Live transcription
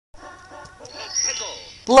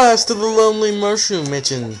Blast to the Lonely Mushroom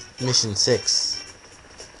Mission 6.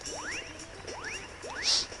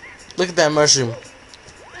 Look at that mushroom.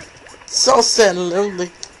 So sad and lonely.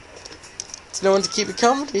 There's no one to keep it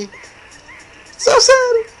company. So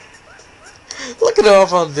sad. Look at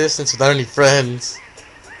off on distance without any friends.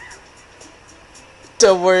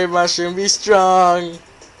 Don't worry, mushroom. Be strong.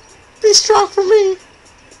 Be strong for me.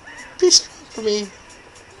 Be strong for me.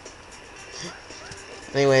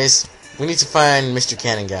 Anyways, we need to find Mr.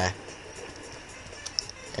 Cannon Guy.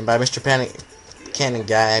 And by Mr. Cannon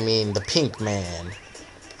Guy, I mean the Pink Man.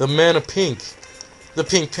 The Man of Pink. The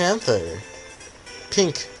Pink Panther.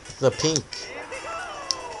 Pink the Pink.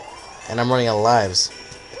 And I'm running out of lives.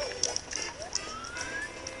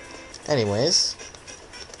 Anyways.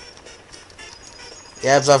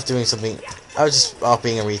 Yeah, I was off doing something. I was just off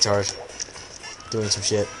being a retard. Doing some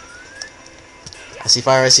shit. I see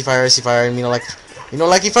fire, I see fire, I see fire. You know,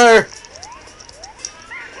 likey fire!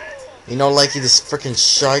 You know, likey, this freaking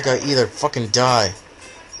shy guy either fucking die.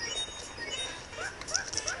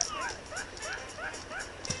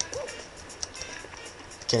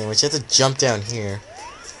 Okay, anyways, you have to jump down here.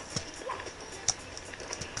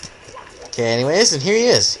 Okay, anyways, and here he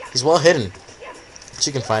is. He's well hidden. But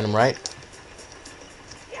you can find him, right?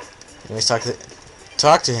 Anyways, talk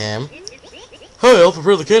to him. Hey, I'll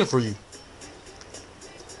prepare the cannon for you.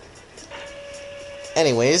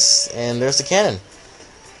 Anyways, and there's the cannon.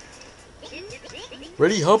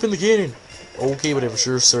 Ready? Hop in the cannon. Okay, whatever.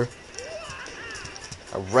 Sure, sir.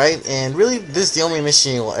 Alright, and really, this is the only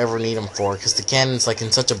mission you'll ever need him for, because the cannon's like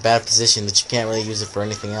in such a bad position that you can't really use it for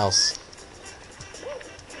anything else.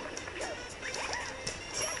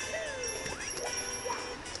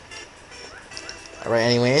 Alright,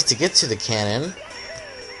 anyways, to get to the cannon,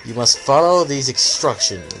 you must follow these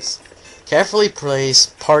instructions. Carefully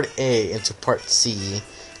place Part A into Part C,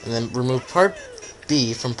 and then remove Part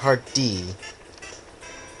B from Part D.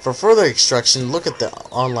 For further instruction, look at the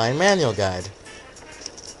online manual guide.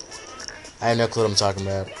 I have no clue what I'm talking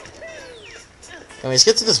about. Anyways,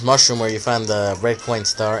 get to this mushroom where you find the red coin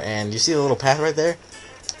star, and you see the little path right there?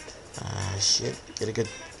 Ah, shit. Get a good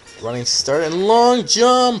running start, and long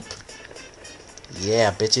jump! Yeah,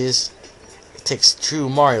 bitches. It takes true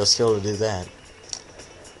Mario skill to do that.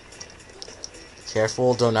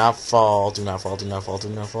 Careful, do not fall, do not fall, do not fall, do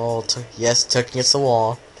not fall. Yes, tuck against the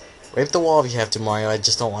wall. Rape the wall if you have to, Mario. I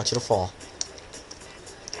just don't want you to fall.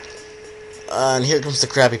 And here comes the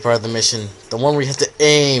crappy part of the mission. The one where you have to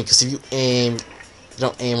aim, because if you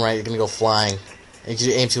don't aim right, you're going to go flying. And if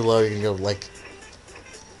you aim too low, you're going to go like...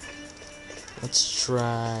 Let's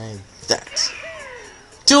try that.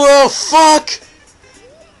 Too low! Fuck!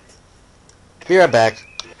 Be right back.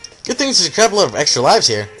 Good thing there's a couple of extra lives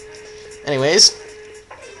here. Anyways,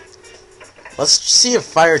 let's see if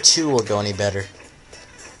Fire 2 will go any better.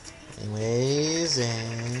 Anyways,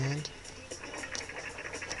 and...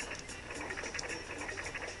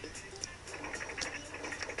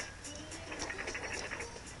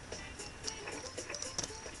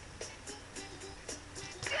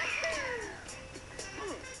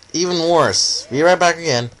 even worse. Be right back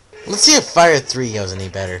again. Let's see if Fire 3 goes any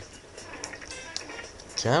better.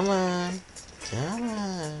 Come on. Come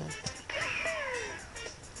on.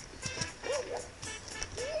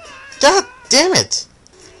 God damn it!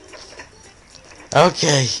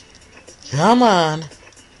 Okay. Come on.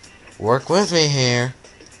 Work with me here.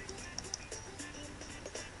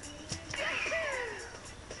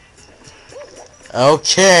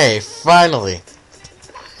 Okay, finally.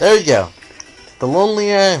 There you go. The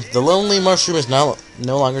lonely mushroom is no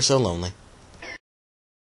longer so lonely.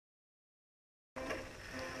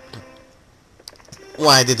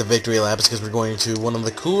 Why I did the victory lap is because we're going to one of the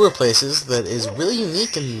cooler places that is really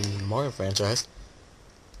unique in the Mario franchise.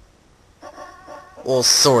 Well,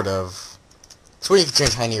 sort of. It's where you can turn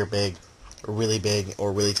tiny or big, or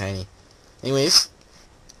really tiny. Anyways,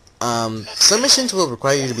 some missions will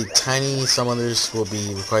require you to be tiny, some others will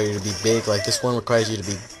require you to be big, like this one requires you to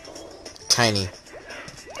be tiny.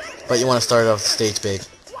 But you want to start off the stage big.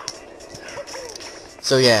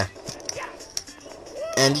 So yeah.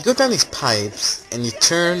 And you go down these pipes, and you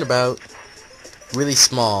turn about really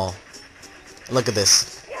small. And look at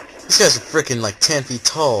this. This guy's freaking like 10 feet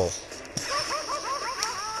tall.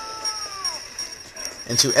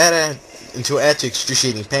 And to add to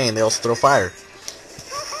excruciating pain, they also throw fire.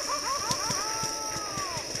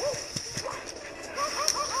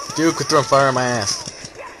 Dude, quit throwing fire on my ass.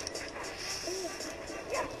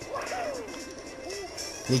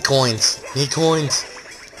 Need coins. Need coins.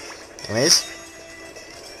 Anyways.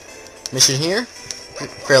 Mission here.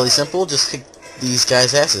 Fairly simple. Just kick these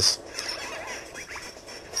guys' asses.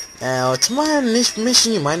 Now, to my initial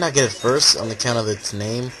mission, you might not get it first on account of its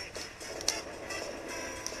name.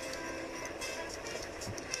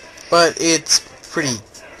 But it's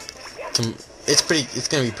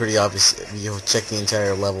gonna be pretty obvious if you check the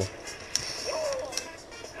entire level.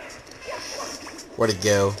 Where'd it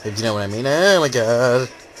go? If you know what I mean. Oh my god.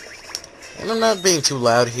 And I'm not being too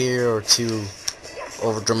loud here or too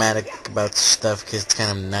over dramatic about stuff because it's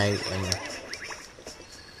kind of night and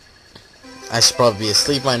I should probably be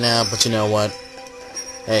asleep by now, but you know what?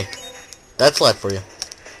 Hey, that's life for you.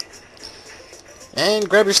 And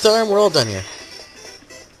grab your star and we're all done here.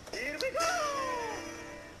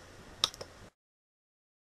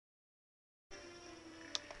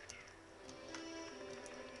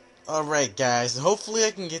 Alright guys, hopefully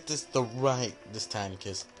I can get this this time,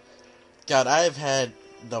 because God, I've had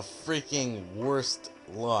the freaking worst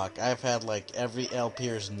luck. I've had like every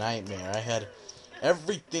LPer's nightmare. I had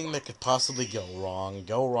everything that could possibly go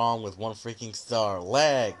wrong with one freaking star.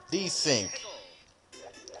 Lag, desync,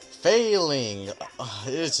 failing.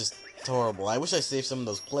 It's just horrible. I wish I saved some of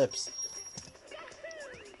those clips,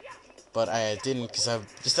 but I didn't because I'm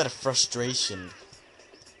just out of frustration.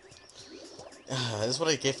 This is what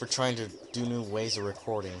I get for trying to do new ways of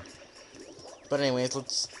recording. But anyways,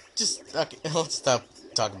 let's stop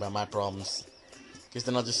talking about my problems, because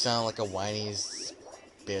then I'll just sound like a whiny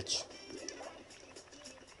bitch,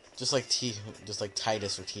 just like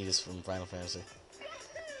Titus or Titus from Final Fantasy.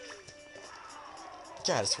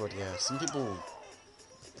 God, I swear to God, some people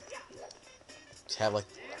have like,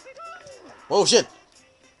 whoa, shit!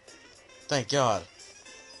 Thank God.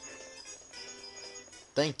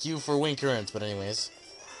 Thank you for wind currents, but anyways.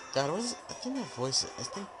 God, what is it? I think my voice, if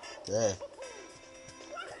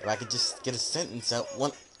I could just get a sentence out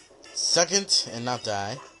 1 second and not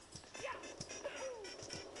die.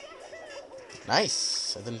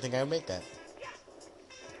 Nice! I didn't think I would make that.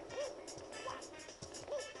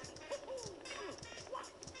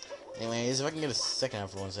 Anyways, if I can get a second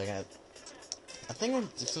out for 1 second. I think I'm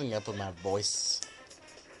just something up with my voice.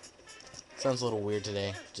 Sounds a little weird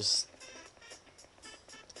today. Just...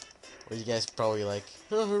 Or you guys probably like,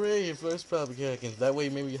 oh hooray, your first probably seconds. That way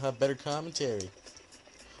maybe you'll have better commentary.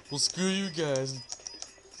 Well, screw you guys.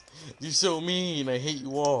 You're so mean. I hate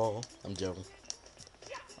you all. I'm joking.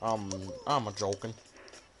 I'm a joking.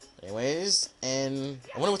 Anyways, and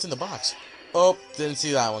I wonder what's in the box. Oh, didn't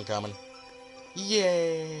see that one coming.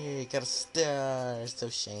 Yay! Got a star. So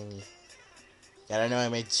shiny. God, I know I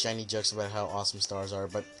made shiny jokes about how awesome stars are,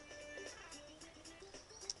 but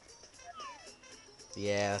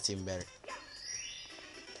yeah, that's even better.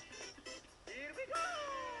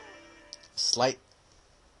 Slight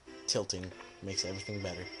tilting makes everything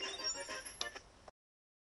better.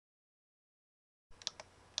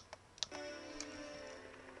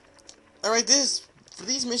 Alright, for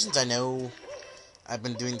these missions, I know I've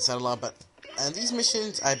been doing this out a lot, but these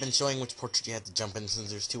missions, I've been showing which portrait you have to jump in,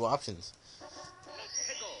 since there's 2 options.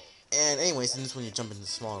 And anyways, in this one you jump in the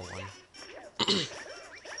smaller one.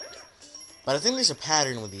 But I think there's a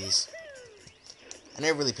pattern with these. I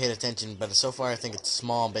never really paid attention, but so far I think it's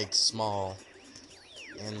small, big, small.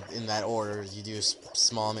 And in that order, you do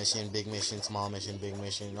small mission, big mission, small mission, big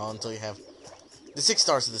mission, all until you have the 6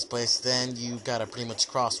 stars of this place. Then you gotta pretty much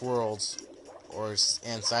cross worlds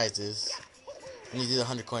and sizes when you do the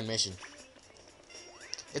 100 coin mission.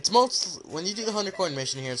 When you do the 100 coin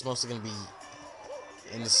mission here, it's mostly gonna be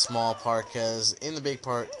in the small part, because in the big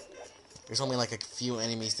part, there's only like a few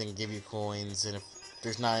enemies that can give you coins, and if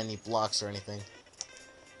there's not any blocks or anything.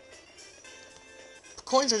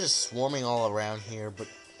 Coins are just swarming all around here, but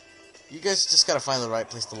you guys just gotta find the right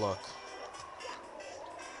place to look.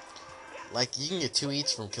 Like, you can get 2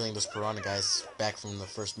 each from killing those Piranha guys back from the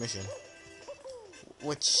first mission,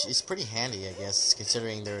 which is pretty handy, I guess,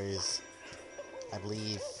 considering there is, I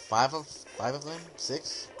believe, 5 of them?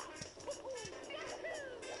 6?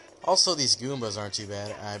 Also, these Goombas aren't too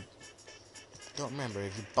bad. I don't remember.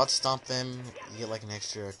 If you butt stomp them, you get like an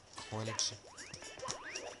extra coin.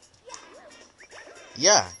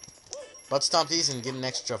 Yeah! Butt stomp these and get an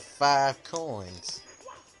extra 5 coins.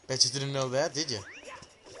 Bet you didn't know that, did you?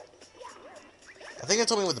 I think they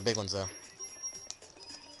told me with the big ones, though.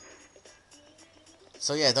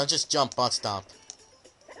 So yeah, don't just jump, butt stomp.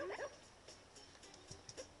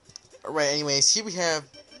 Alright, anyways, here we have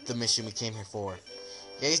the mission we came here for.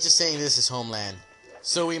 Yeah, he's just saying this is homeland.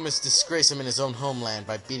 So we must disgrace him in his own homeland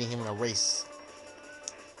by beating him in a race.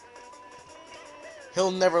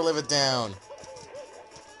 He'll never live it down.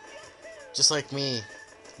 Just like me,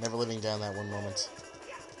 never living down that one moment.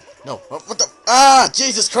 No, what the? Ah,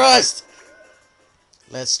 Jesus Christ!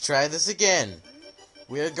 Let's try this again.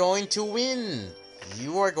 We are going to win.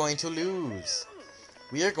 You are going to lose.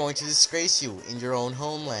 We are going to disgrace you in your own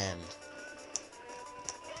homeland.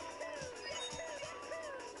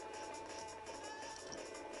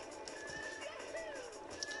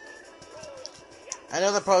 I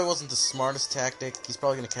know that probably wasn't the smartest tactic. He's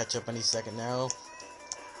probably going to catch up any second now.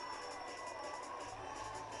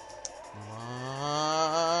 Come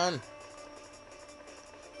on.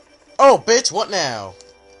 Oh, bitch, what now?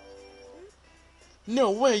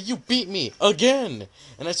 No way, you beat me again!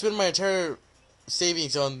 And I spent my entire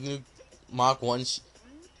savings on new Mach 1.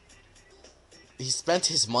 He spent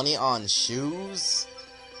his money on shoes?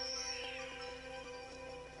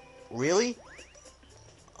 Really?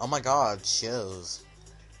 Oh my god, shoes.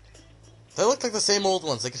 They look like the same old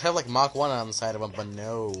ones. They could have like Mach 1 on the side of them, but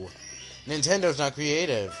no. Nintendo's not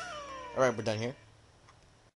creative. Alright, we're done here.